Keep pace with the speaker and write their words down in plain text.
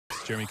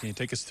Jeremy, can you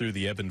take us through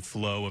the ebb and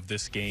flow of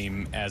this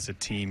game as a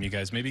team? You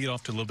guys maybe get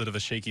off to a little bit of a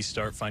shaky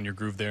start, find your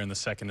groove there in the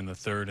second and the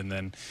third, and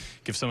then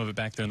give some of it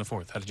back there in the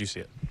fourth. How did you see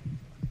it?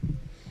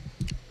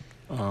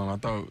 I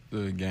thought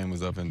the game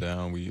was up and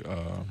down. We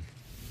feel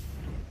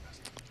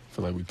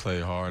like we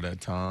played hard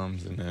at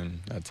times, and then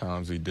at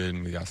times we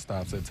didn't. We got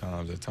stops at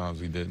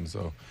times we didn't.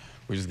 So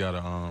we just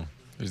gotta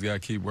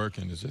keep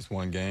working. It's just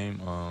one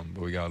game,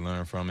 but we gotta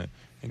learn from it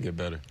and get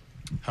better.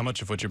 How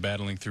much of what you're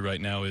battling through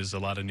right now is a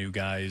lot of new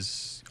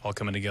guys all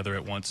coming together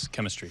at once,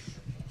 chemistry?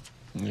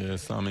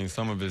 Yes, I mean,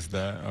 some of it's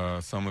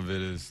that. Some of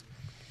it is,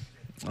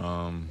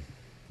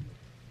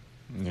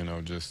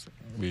 just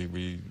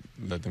we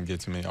let them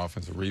get too many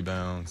offensive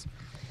rebounds.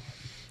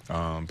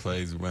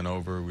 Plays went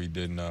over. We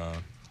didn't,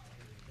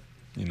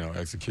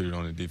 execute it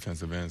on the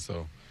defensive end.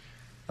 So,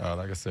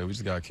 like I said, we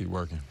just got to keep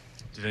working.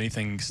 Did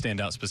anything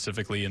stand out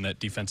specifically in that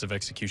defensive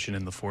execution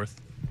in the fourth?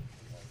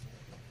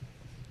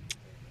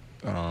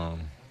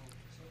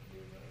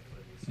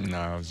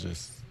 No, it was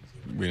just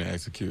we didn't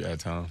execute at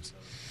times.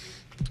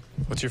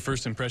 What's your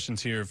first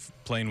impressions here of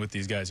playing with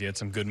these guys? You had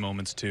some good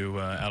moments, too,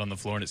 out on the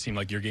floor, and it seemed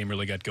like your game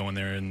really got going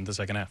there in the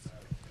second half.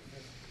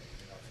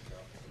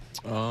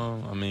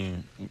 I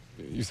mean,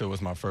 you said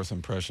what's my first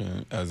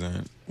impression as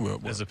in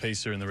what? As a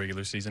pacer in the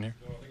regular season here?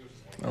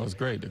 That was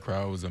great. The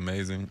crowd was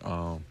amazing.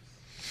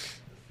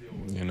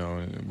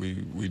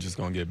 We just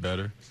going to get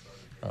better.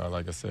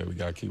 Like I said, we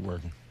got to keep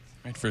working.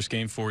 All right, first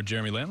game for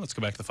Jeremy Lamb. Let's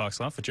go back to the Fox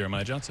Loft with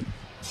Jeremiah Johnson.